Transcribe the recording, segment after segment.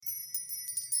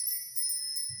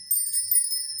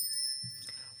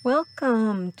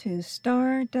Welcome to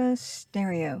Stardust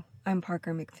Stereo. I'm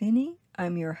Parker McPhinney.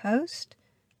 I'm your host.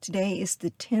 Today is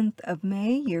the 10th of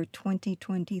May, year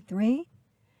 2023.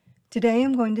 Today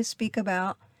I'm going to speak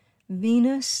about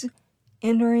Venus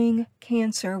entering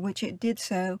Cancer, which it did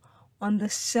so on the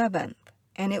 7th,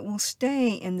 and it will stay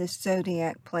in this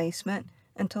zodiac placement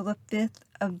until the 5th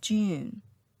of June.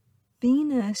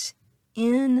 Venus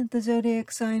in the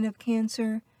zodiac sign of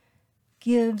Cancer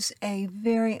gives a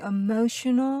very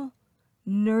emotional,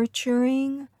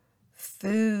 nurturing,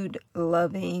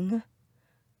 food-loving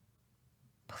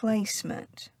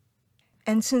placement.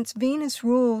 And since Venus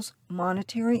rules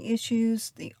monetary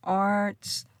issues, the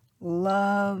arts,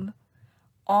 love,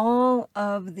 all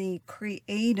of the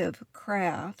creative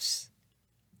crafts,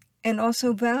 and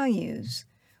also values,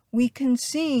 we can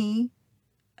see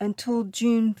until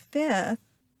June 5th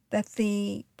that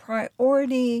the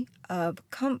priority of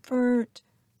comfort,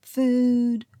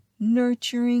 food,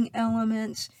 nurturing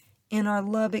elements in our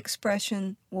love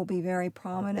expression will be very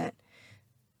prominent.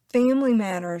 Family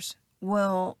matters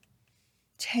will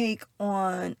take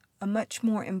on a much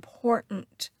more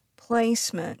important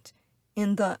placement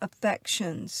in the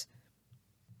affections.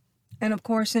 And of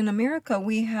course, in America,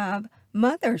 we have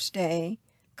Mother's Day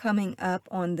coming up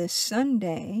on this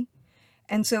Sunday,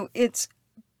 and so it's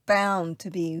bound to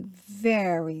be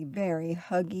very, very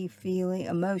huggy-feely,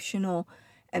 emotional,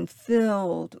 and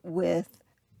filled with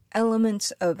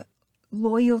elements of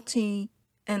loyalty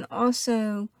and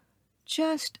also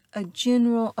just a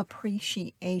general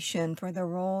appreciation for the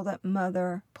role that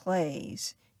mother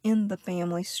plays in the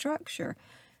family structure.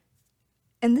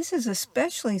 And this is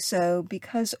especially so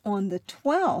because on the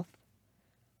 12th,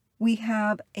 we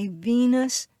have a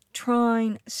Venus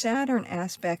trine Saturn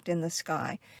aspect in the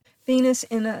sky. Venus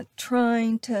in a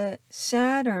trine to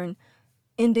Saturn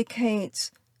indicates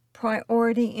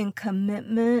priority in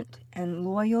commitment and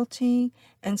loyalty.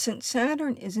 And since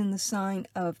Saturn is in the sign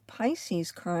of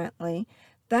Pisces currently,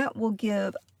 that will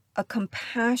give a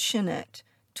compassionate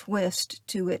twist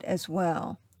to it as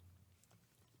well.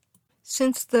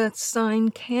 Since the sign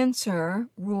Cancer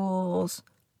rules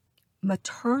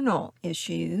maternal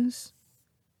issues,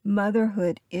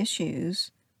 motherhood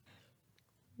issues,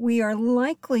 we are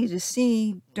likely to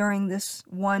see during this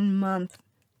 1 month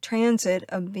transit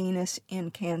of Venus in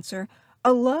Cancer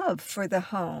a love for the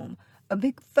home, a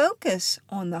big focus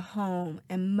on the home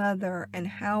and mother and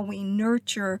how we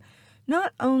nurture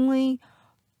not only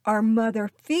our mother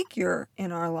figure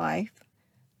in our life,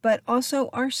 but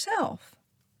also ourself.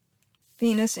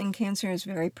 Venus in Cancer is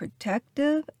very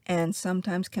protective and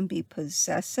sometimes can be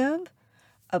possessive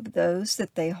of those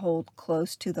that they hold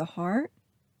close to the heart.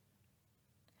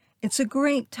 It's a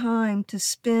great time to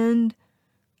spend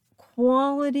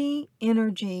quality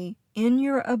energy in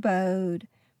your abode,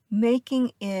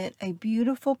 making it a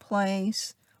beautiful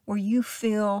place where you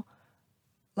feel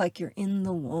like you're in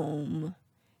the womb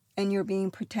and you're being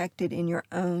protected in your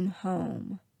own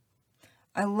home.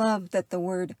 I love that the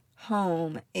word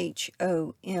home,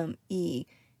 H-O-M-E,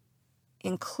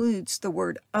 includes the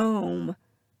word Om,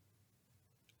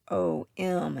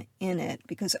 O-M, in it,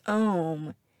 because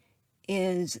Om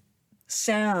is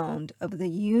sound of the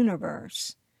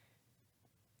universe.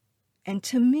 And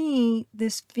to me,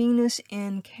 this Venus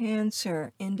in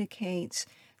Cancer indicates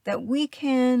that we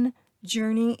can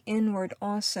journey inward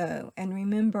also and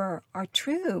remember our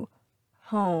true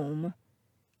home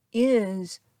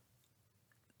is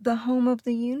the home of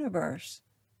the universe,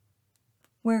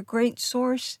 where Great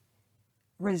Source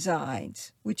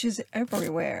resides, which is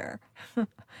everywhere.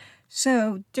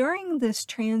 So during this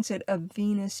transit of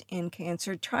Venus in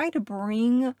Cancer, try to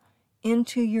bring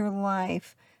into your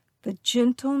life the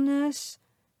gentleness,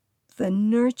 the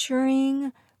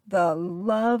nurturing, the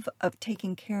love of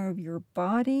taking care of your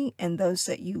body and those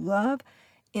that you love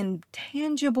in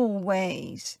tangible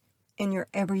ways in your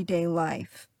everyday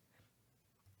life.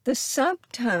 The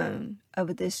subtone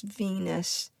of this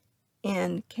Venus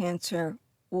in Cancer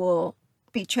will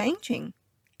be changing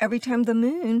every time the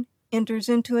moon enters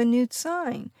into a new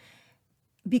sign,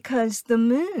 because the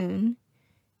moon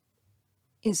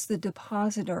is the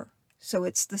depositor, so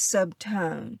it's the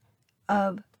subtone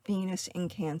of Venus in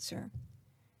Cancer.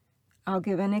 I'll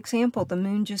give an example. The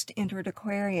moon just entered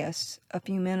Aquarius a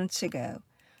few minutes ago.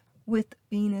 With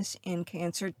Venus in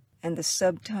Cancer and the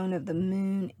subtone of the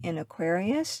moon in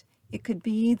Aquarius, it could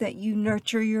be that you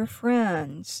nurture your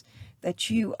friends, that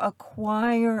you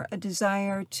acquire a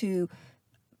desire to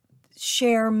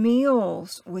share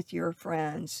meals with your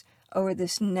friends over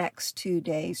this next 2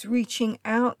 days, reaching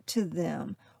out to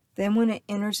them. Then when it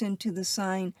enters into the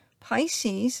sign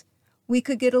Pisces, We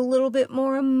could get a little bit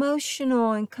more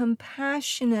emotional and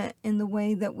compassionate in the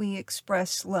way that we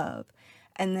express love.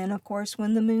 And then, of course,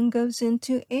 when the moon goes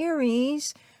into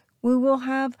Aries, we will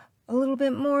have a little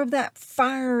bit more of that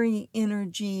fiery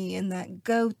energy and that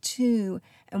go-to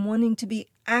and wanting to be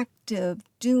active,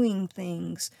 doing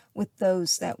things with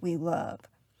those that we love.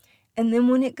 And then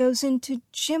when it goes into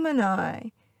Gemini,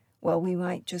 well, we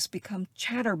might just become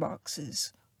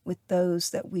chatterboxes with those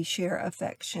that we share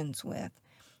affections with.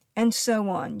 And so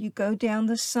on. You go down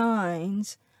the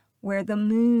signs where the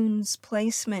moon's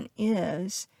placement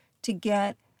is to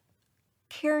get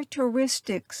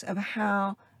characteristics of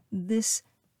how this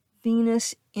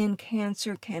Venus in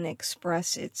Cancer can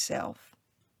express itself.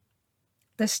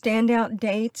 The standout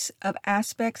dates of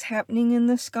aspects happening in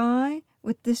the sky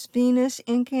with this Venus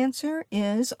in Cancer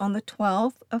is on the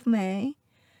 12th of May.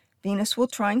 Venus will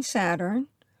trine Saturn.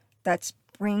 That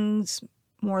brings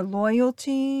more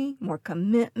loyalty, more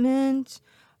commitment,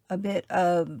 a bit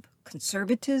of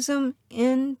conservatism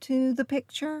into the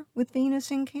picture with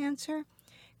Venus in Cancer,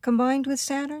 combined with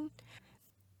Saturn.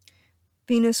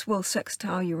 Venus will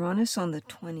sextile Uranus on the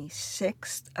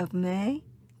 26th of May.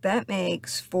 That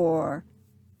makes for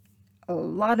a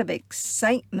lot of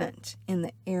excitement in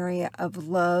the area of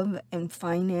love and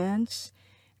finance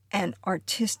and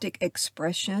artistic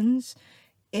expressions.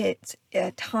 It's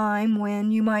a time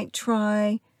when you might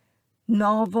try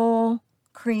novel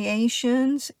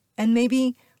creations and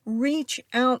maybe reach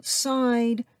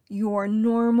outside your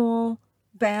normal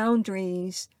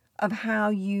boundaries of how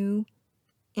you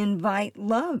invite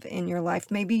love in your life.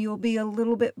 Maybe you'll be a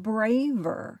little bit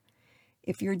braver.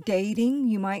 If you're dating,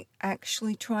 you might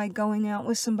actually try going out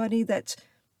with somebody that's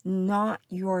not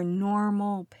your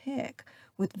normal pick.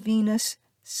 With Venus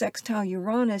sextile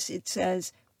Uranus, it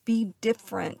says, be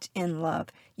different in love.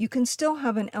 You can still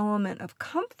have an element of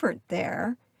comfort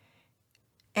there.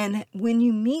 And when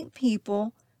you meet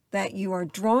people that you are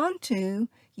drawn to,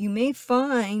 you may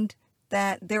find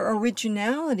that their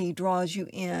originality draws you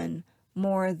in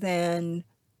more than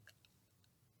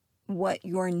what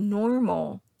your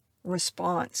normal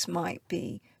response might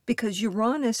be. Because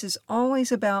Uranus is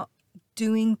always about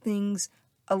doing things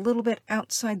a little bit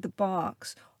outside the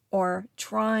box or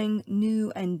trying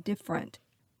new and different.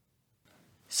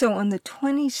 So on the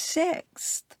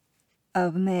 26th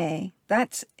of May,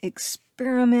 that's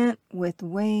experiment with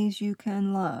ways you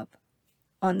can love.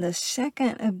 On the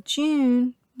 2nd of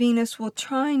June, Venus will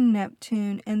trine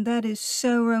Neptune, and that is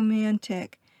so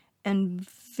romantic and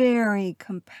very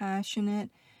compassionate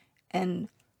and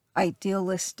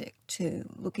idealistic too,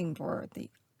 looking for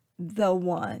the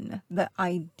one, the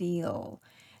ideal.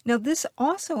 Now this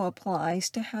also applies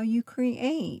to how you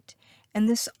create, and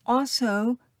this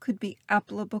also could be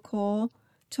applicable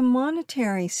to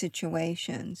monetary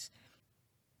situations.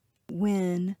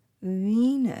 When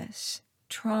Venus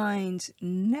trines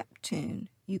Neptune,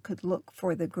 you could look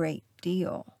for the great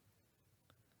deal,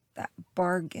 that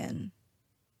bargain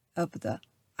of the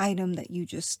item that you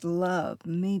just love.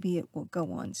 Maybe it will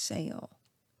go on sale.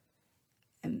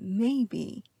 And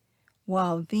maybe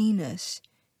while Venus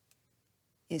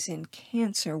is in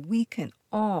Cancer, we can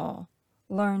all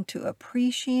learn to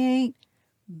appreciate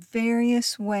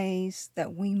various ways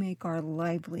that we make our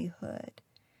livelihood,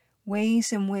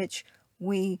 ways in which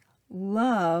we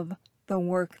love the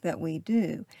work that we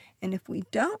do. And if we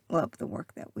don't love the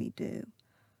work that we do,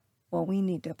 well, we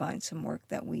need to find some work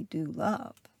that we do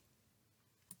love.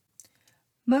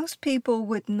 Most people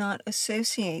would not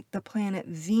associate the planet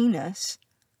Venus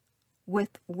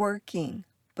with working,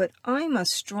 but I'm a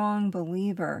strong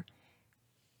believer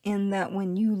in that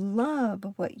when you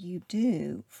love what you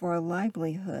do for a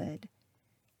livelihood,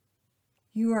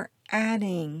 you are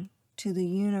adding to the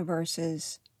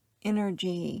universe's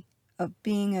energy of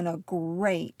being in a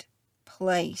great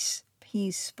place,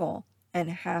 peaceful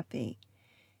and happy.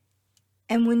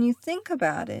 And when you think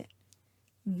about it,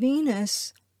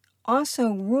 Venus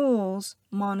also rules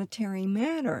monetary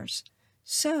matters.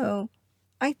 So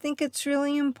I think it's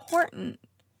really important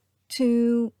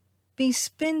to be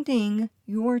spending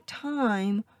your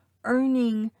time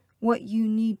earning what you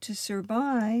need to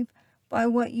survive by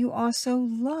what you also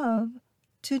love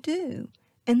to do.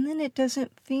 And then it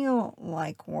doesn't feel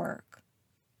like work.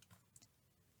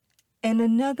 And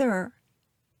another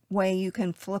way you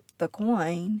can flip the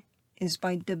coin is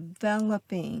by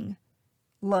developing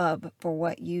love for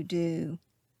what you do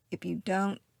if you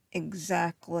don't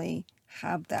exactly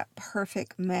have that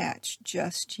perfect match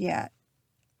just yet.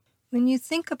 When you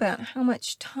think about how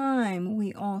much time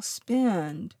we all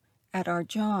spend at our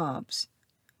jobs,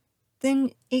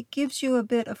 then it gives you a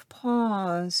bit of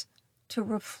pause to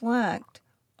reflect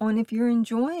on if you're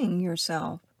enjoying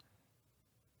yourself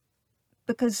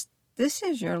because this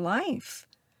is your life.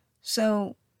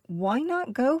 So why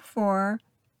not go for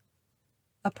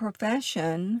a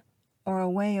profession or a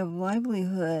way of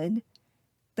livelihood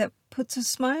that puts a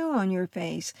smile on your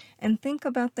face, and think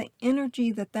about the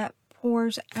energy that that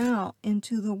pours out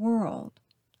into the world.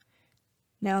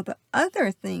 Now, the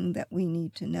other thing that we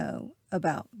need to know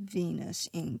about Venus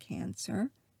in Cancer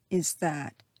is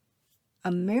that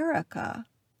America,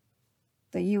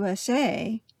 the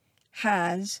USA,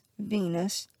 has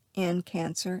Venus in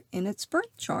Cancer in its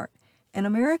birth chart. And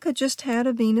America just had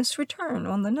a Venus return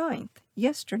on the 9th,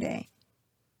 yesterday.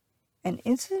 And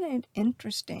isn't it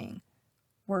interesting?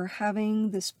 We're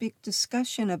having this big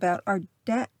discussion about our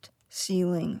debt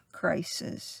ceiling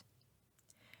crisis.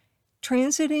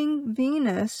 Transiting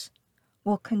Venus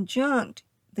will conjunct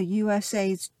the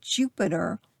USA's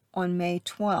Jupiter on May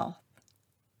 12th.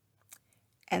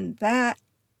 And that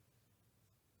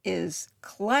is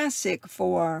classic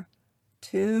for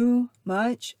too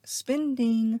much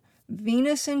spending.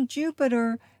 Venus and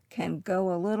Jupiter can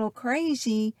go a little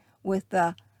crazy with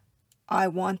the I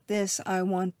want this, I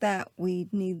want that, we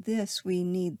need this, we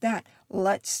need that,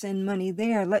 let's send money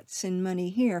there, let's send money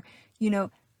here.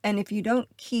 And if you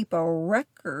don't keep a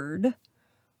record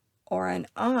or an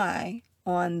eye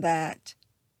on that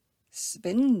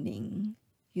spending,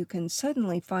 you can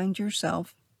suddenly find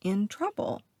yourself in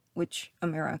trouble, which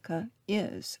America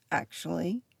is,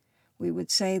 actually. We would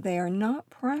say they are not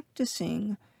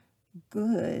practicing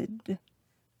good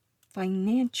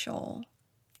financial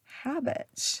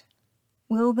habits.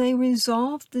 Will they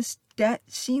resolve this debt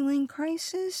ceiling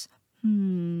crisis?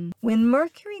 When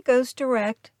Mercury goes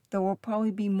direct, there will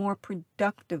probably be more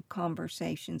productive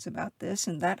conversations about this,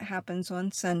 and that happens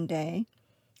on Sunday,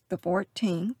 the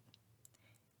 14th.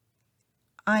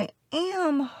 I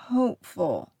am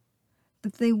hopeful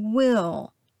that they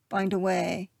will find a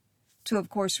way to, of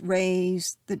course,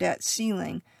 raise the debt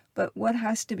ceiling. But what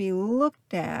has to be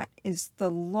looked at is the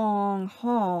long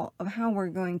haul of how we're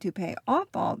going to pay off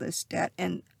all this debt.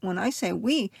 And when I say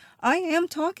we, I am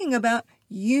talking about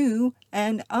you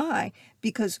and I,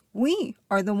 because we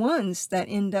are the ones that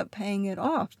end up paying it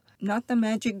off, not the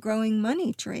magic growing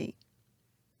money tree.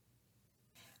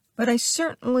 But I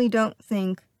certainly don't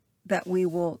think that we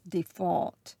will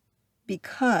default,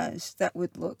 because that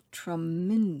would look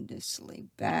tremendously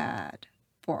bad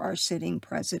for our sitting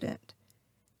president.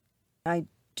 I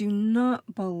do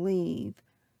not believe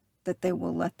that they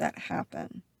will let that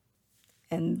happen.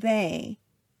 And they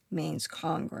means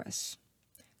Congress.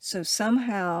 So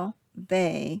somehow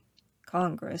they,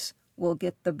 Congress, will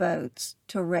get the votes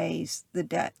to raise the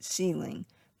debt ceiling.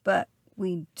 But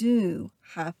we do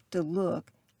have to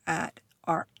look at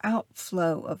our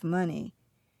outflow of money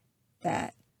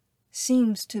that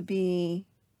seems to be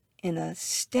in a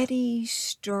steady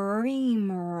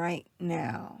stream right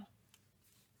now.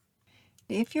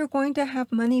 If you're going to have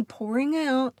money pouring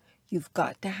out, you've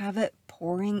got to have it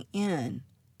pouring in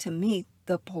to meet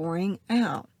the pouring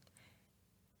out.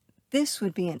 This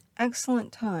would be an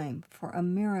excellent time for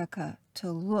America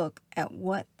to look at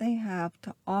what they have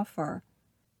to offer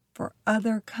for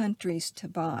other countries to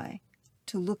buy,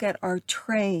 to look at our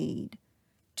trade,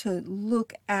 to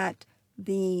look at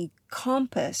the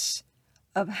compass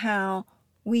of how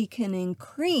we can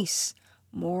increase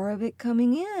more of it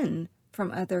coming in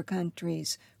from other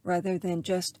countries rather than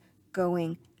just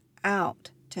going out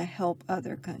to help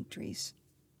other countries.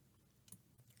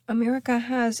 America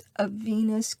has a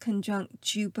Venus conjunct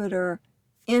Jupiter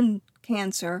in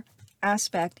Cancer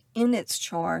aspect in its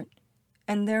chart,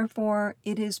 and therefore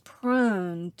it is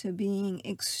prone to being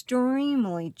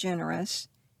extremely generous,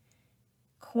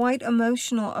 quite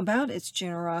emotional about its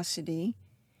generosity,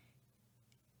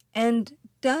 and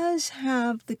does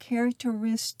have the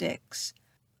characteristics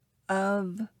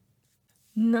of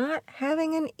not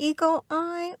having an eagle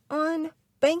eye on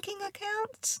banking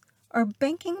accounts or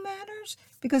banking matters,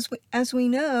 because as we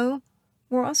know,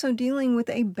 we're also dealing with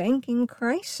a banking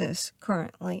crisis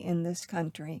currently in this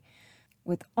country.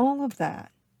 With all of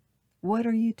that, what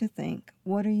are you to think?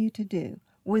 What are you to do?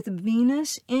 With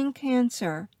Venus in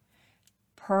Cancer,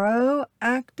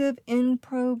 proactive in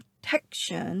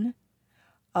protection,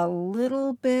 a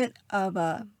little bit of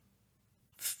a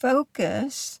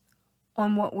focus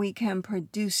on what we can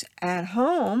produce at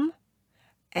home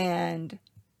and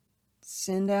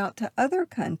send out to other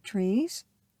countries,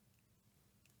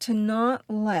 to not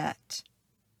let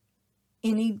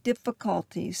any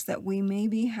difficulties that we may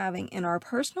be having in our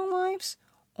personal lives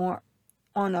or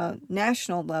on a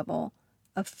national level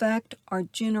affect our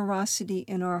generosity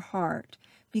in our heart,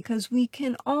 because we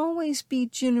can always be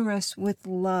generous with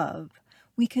love.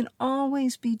 We can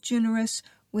always be generous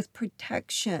with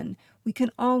protection. We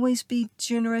can always be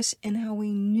generous in how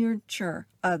we nurture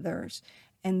others.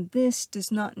 And this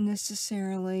does not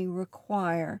necessarily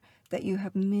require that you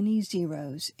have many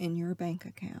zeros in your bank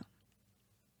account.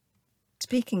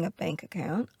 Speaking of bank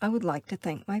account, I would like to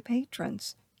thank my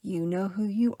patrons. You know who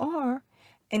you are.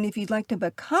 And if you'd like to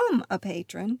become a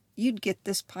patron, you'd get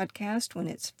this podcast when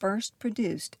it's first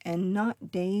produced and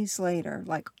not days later,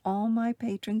 like all my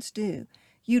patrons do.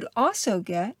 You'd also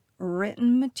get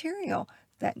written material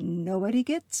that nobody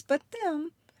gets but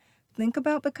them. Think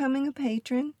about becoming a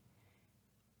patron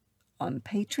on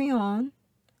Patreon/Parker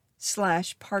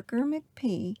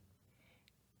McP.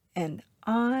 And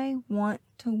I want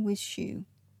to wish you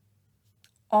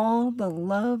all the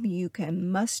love you can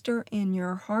muster in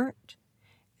your heart.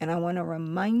 And I want to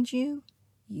remind you,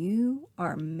 you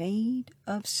are made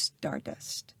of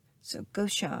stardust. So go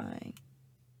shine.